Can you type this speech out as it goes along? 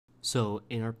So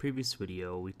in our previous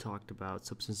video, we talked about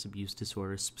substance abuse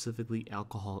disorders, specifically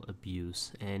alcohol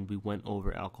abuse, and we went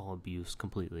over alcohol abuse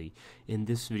completely. In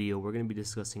this video, we're going to be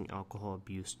discussing alcohol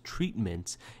abuse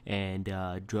treatments and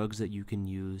drugs that you can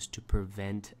use to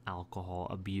prevent alcohol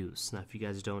abuse. Now, if you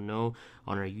guys don't know,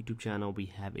 on our YouTube channel, we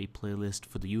have a playlist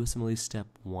for the USMLE Step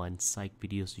 1 Psych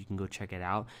video, so you can go check it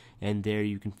out, and there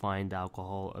you can find the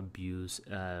alcohol abuse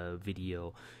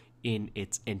video in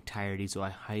its entirety. So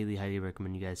I highly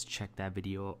recommend you guys check that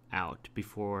video out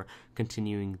before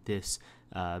continuing this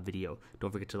video.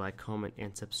 Don't forget to like, comment,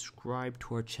 and subscribe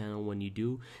to our channel when you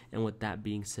do. And with that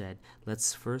being said,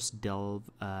 let's first delve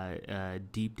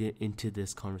deep into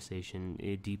this conversation,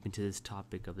 deep into this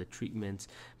topic of the treatments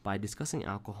by discussing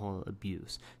alcohol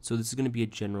abuse. So this is going to be a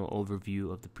general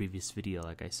overview of the previous video,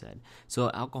 like I said. So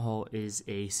alcohol is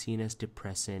a CNS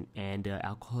depressant, and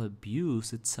alcohol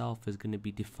abuse itself is going to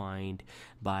be defined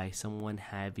by someone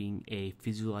having a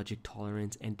physiologic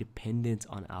tolerance and dependence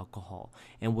on alcohol.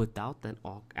 And without that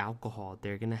alcohol,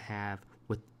 they're going to have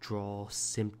withdrawal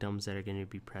symptoms that are going to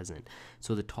be present.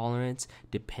 So the tolerance,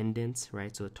 dependence,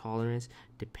 right? So the tolerance,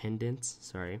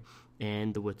 dependence,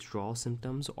 and the withdrawal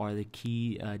symptoms are the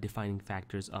key defining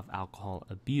factors of alcohol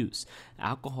abuse.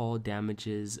 Alcohol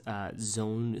damages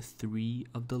zone 3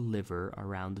 of the liver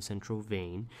around the central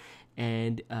vein,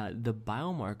 and the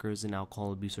biomarkers in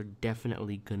alcohol abuse are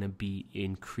definitely going to be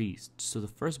increased. So the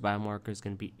first biomarker is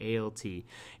going to be it's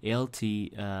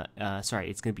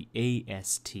going to be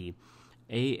AST.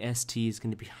 AST is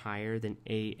going to be higher than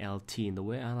ALT, and the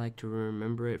way I like to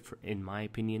remember it, in my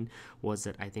opinion, was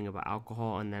that I think about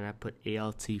alcohol and then I put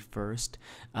ALT first,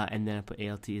 and then I put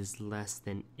ALT is less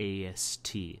than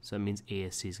AST. So that means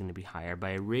AST is going to be higher by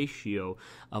a ratio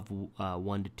of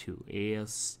 1 to 2.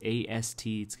 AST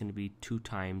is going to be 2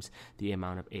 times the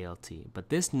amount of ALT, but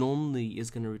this normally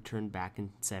is going to return back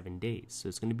in 7 days. So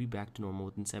it's going to be back to normal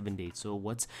within 7 days. So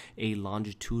what's a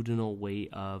longitudinal way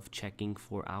of checking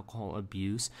for alcohol abuse?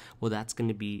 Well, that's going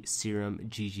to be serum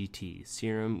GGT,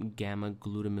 serum gamma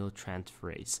glutamyl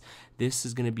transferase. This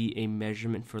is going to be a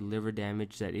measurement for liver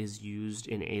damage that is used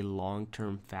in a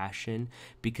long-term fashion,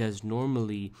 because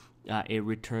normally it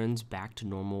returns back to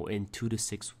normal in 2 to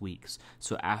 6 weeks.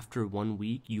 So after 1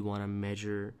 week, you want to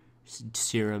measure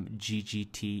serum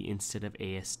GGT instead of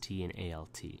AST and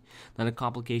ALT. Now, the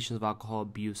complications of alcohol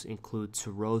abuse include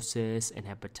cirrhosis and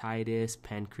hepatitis,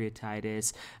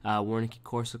 pancreatitis,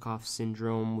 Wernicke-Korsakoff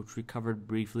syndrome, which we covered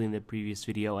briefly in the previous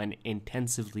video and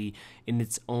intensively in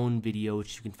its own video,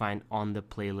 which you can find on the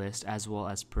playlist, as well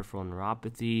as peripheral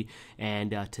neuropathy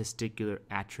and testicular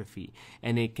atrophy.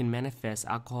 And it can manifest,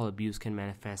 alcohol abuse can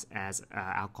manifest as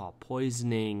alcohol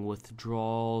poisoning,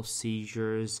 withdrawal,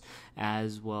 seizures,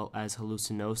 as well as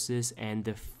hallucinosis, and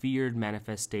the feared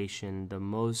manifestation, the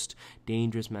most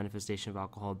dangerous manifestation of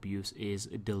alcohol abuse, is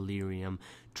delirium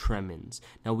tremens.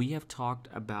 Now, we have talked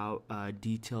about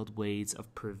detailed ways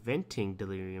of preventing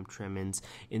delirium tremens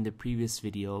in the previous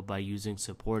video by using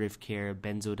supportive care,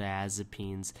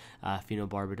 benzodiazepines,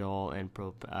 phenobarbital, and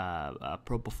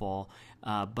propofol.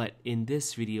 But in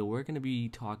this video, we're going to be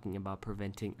talking about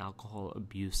preventing alcohol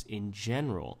abuse in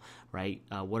general, right?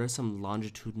 What are some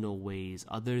longitudinal ways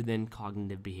other than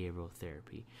cognitive behavioral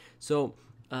therapy? So,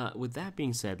 with that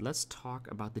being said, let's talk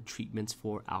about the treatments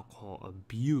for alcohol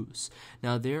abuse.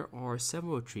 Now, there are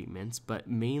several treatments, but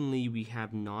mainly we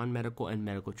have non-medical and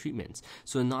medical treatments.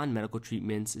 So non-medical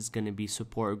treatments is going to be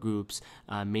support groups,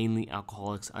 mainly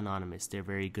Alcoholics Anonymous. They're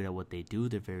very good at what they do.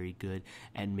 They're very good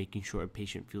at making sure a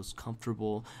patient feels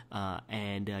comfortable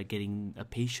and getting a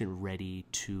patient ready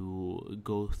to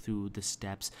go through the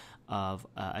steps of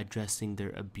addressing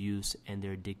their abuse and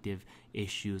their addictive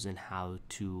issues and how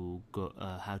to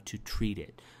treat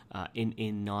it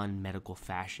in non-medical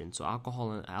fashion. So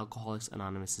Alcoholics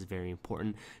Anonymous is very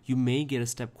important. You may get a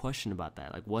step question about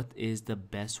that, like what is the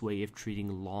best way of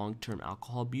treating long-term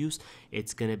alcohol abuse?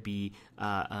 It's going to be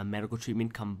a medical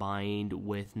treatment combined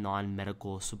with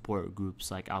non-medical support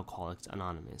groups like Alcoholics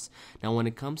Anonymous. Now, when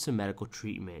it comes to medical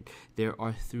treatment, there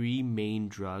are 3 main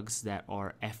drugs that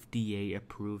are FDA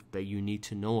approved that you need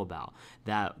to know about.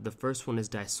 That the first one is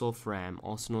disulfiram,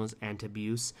 also known as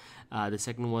antabuse. The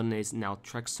second one is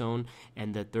naltrexone,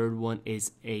 and the third one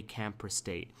is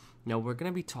acamprostate. Now, we're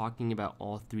going to be talking about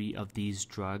all three of these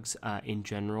drugs in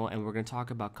general, and we're going to talk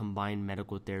about combined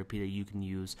medical therapy that you can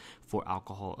use for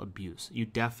alcohol abuse. You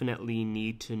definitely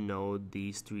need to know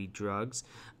these three drugs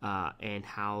and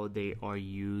how they are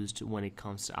used when it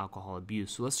comes to alcohol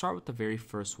abuse. So let's start with the very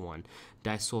first one,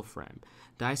 disulfiram.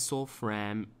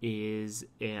 Disulfiram is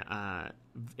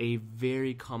a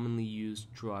very commonly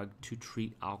used drug to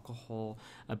treat alcohol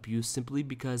abuse simply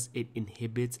because it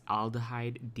inhibits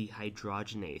aldehyde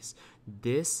dehydrogenase.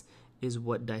 This is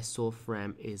what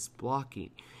disulfiram is blocking.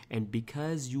 And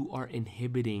because you are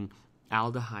inhibiting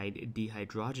aldehyde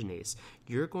dehydrogenase,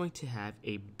 you're going to have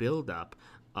a buildup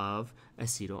of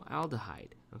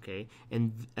acetaldehyde. Okay,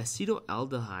 and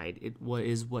acetaldehyde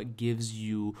is what gives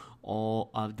you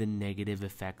all of the negative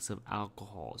effects of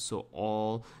alcohol. So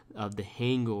all of the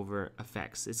hangover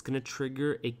effects. It's going to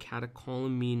trigger a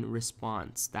catecholamine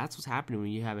response. That's what's happening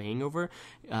when you have a hangover.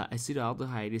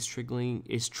 Acetaldehyde is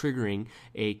triggering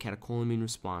a catecholamine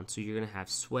response. So you're going to have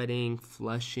sweating,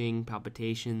 flushing,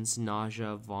 palpitations,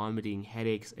 nausea, vomiting,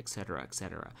 headaches, etc.,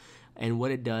 etc. And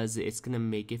what it does, it's going to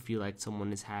make it feel like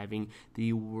someone is having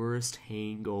the worst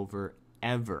hangover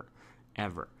ever.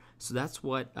 So that's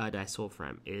what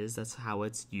disulfiram is. That's how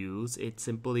it's used. It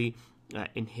simply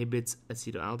inhibits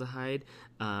acetaldehyde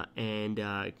and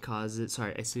causes,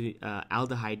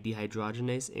 aldehyde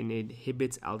dehydrogenase, and it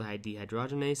inhibits aldehyde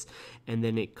dehydrogenase, and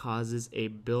then it causes a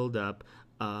buildup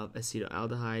of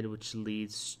acetaldehyde, which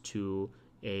leads to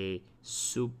a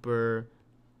super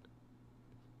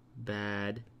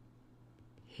bad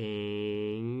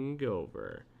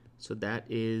hangover. So that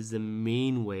is the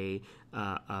main way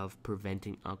of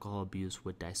preventing alcohol abuse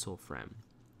with disulfiram.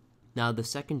 Now, the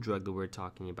second drug that we're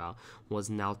talking about was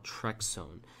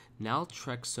naltrexone.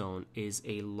 Naltrexone is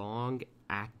a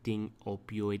long-acting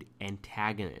opioid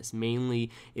antagonist. Mainly,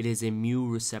 it is a mu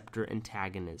receptor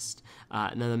antagonist.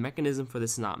 Now, the mechanism for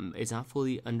this is not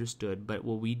fully understood, but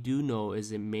what we do know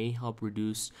is it may help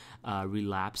reduce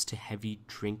relapse to heavy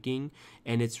drinking,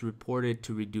 and it's reported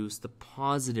to reduce the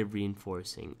positive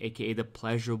reinforcing, aka the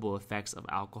pleasurable effects of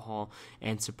alcohol,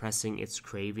 and suppressing its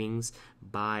cravings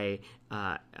by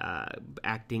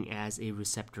acting as a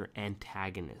receptor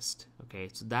antagonist. Okay,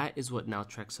 so that is what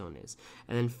naltrexone is.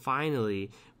 And then finally,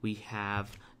 we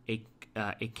have a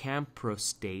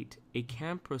camprostate. A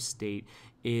camprostate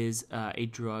is a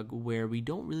drug where we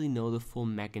don't really know the full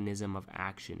mechanism of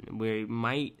action, where it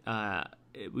might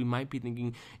we might be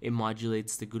thinking it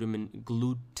modulates the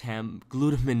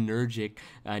glutaminergic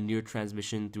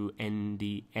neurotransmission through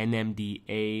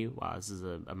NMDA. Wow, this is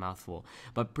a mouthful.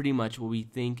 But pretty much what we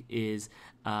think is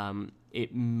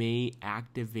it may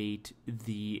activate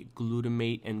the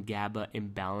glutamate and GABA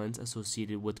imbalance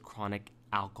associated with chronic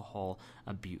alcohol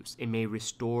abuse. It may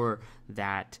restore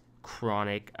that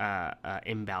chronic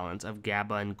imbalance of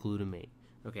GABA and glutamate.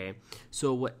 Okay,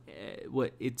 so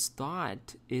what it's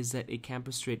thought is that a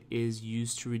camprostate is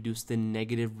used to reduce the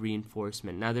negative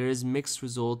reinforcement. Now, there is mixed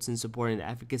results in supporting the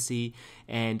efficacy,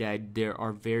 and there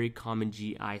are very common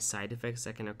GI side effects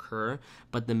that can occur,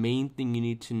 but the main thing you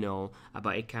need to know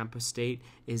about a camprostate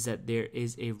is that there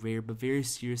is a rare but very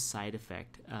serious side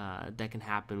effect that can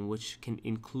happen, which can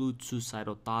include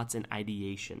suicidal thoughts and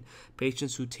ideation.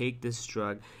 Patients who take this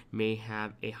drug may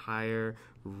have a higher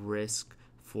risk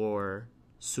for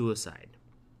suicide.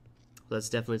 That's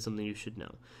definitely something you should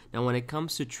know. Now, when it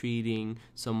comes to treating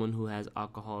someone who has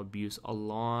alcohol abuse,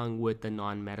 along with the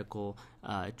non-medical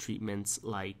treatments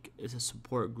like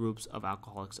support groups of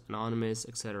Alcoholics Anonymous,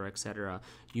 etc.,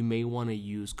 you may want to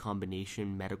use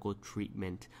combination medical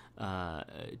treatment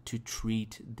to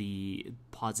treat the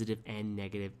positive and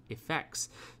negative effects.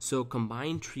 So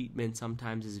combined treatment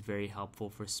sometimes is very helpful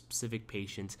for specific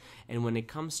patients. And when it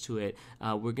comes to it,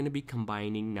 we're going to be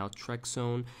combining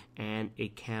naltrexone and a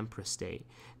camprostate.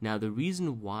 Now, the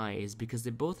reason why is because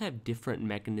they both have different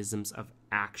mechanisms of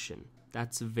action.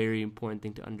 That's a very important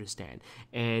thing to understand.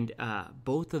 And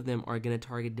both of them are going to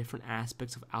target different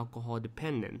aspects of alcohol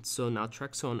dependence. So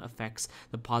naltrexone affects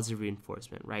the positive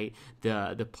reinforcement, right?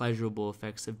 The pleasurable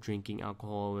effects of drinking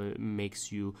alcohol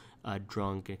makes you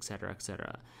drunk, etc.,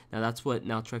 etc. Now, that's what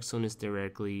naltrexone is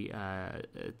theoretically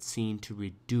seen to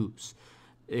reduce.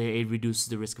 It reduces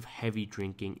the risk of heavy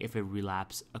drinking if a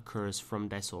relapse occurs from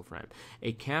disulfiram.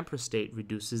 A camprostate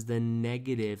reduces the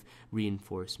negative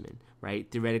reinforcement,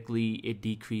 right? Theoretically, it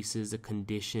decreases the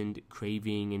conditioned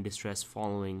craving and distress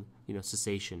following,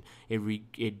 cessation.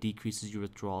 It decreases your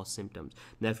withdrawal symptoms.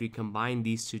 Now, if you combine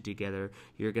these two together,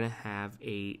 you're going to have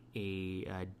a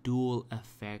dual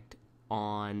effect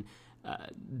on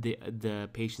the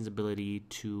patient's ability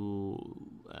to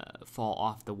fall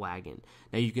off the wagon.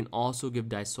 Now, you can also give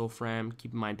disulfiram.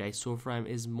 Keep in mind, disulfiram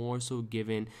is more so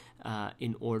given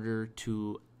in order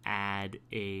to add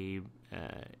a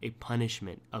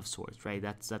punishment of sorts, right?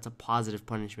 That's a positive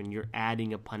punishment. You're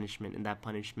adding a punishment, and that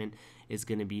punishment is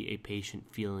going to be a patient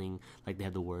feeling like they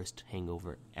have the worst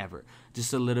hangover ever.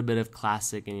 Just a little bit of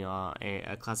classic,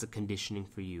 a classic conditioning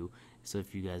for you. So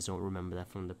if you guys don't remember that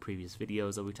from the previous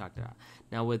videos that we talked about.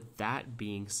 Now, with that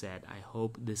being said, I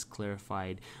hope this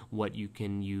clarified what you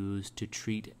can use to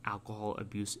treat alcohol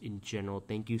abuse in general.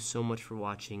 Thank you so much for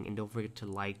watching, and don't forget to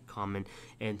like, comment,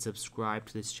 and subscribe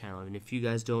to this channel. And if you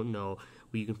guys don't know,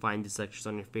 you can find these lectures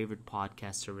on your favorite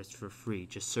podcast service for free.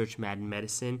 Just search Madden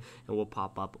Medicine, and we'll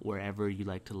pop up wherever you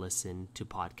like to listen to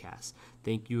podcasts.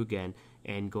 Thank you again,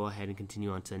 and go ahead and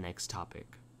continue on to the next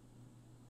topic.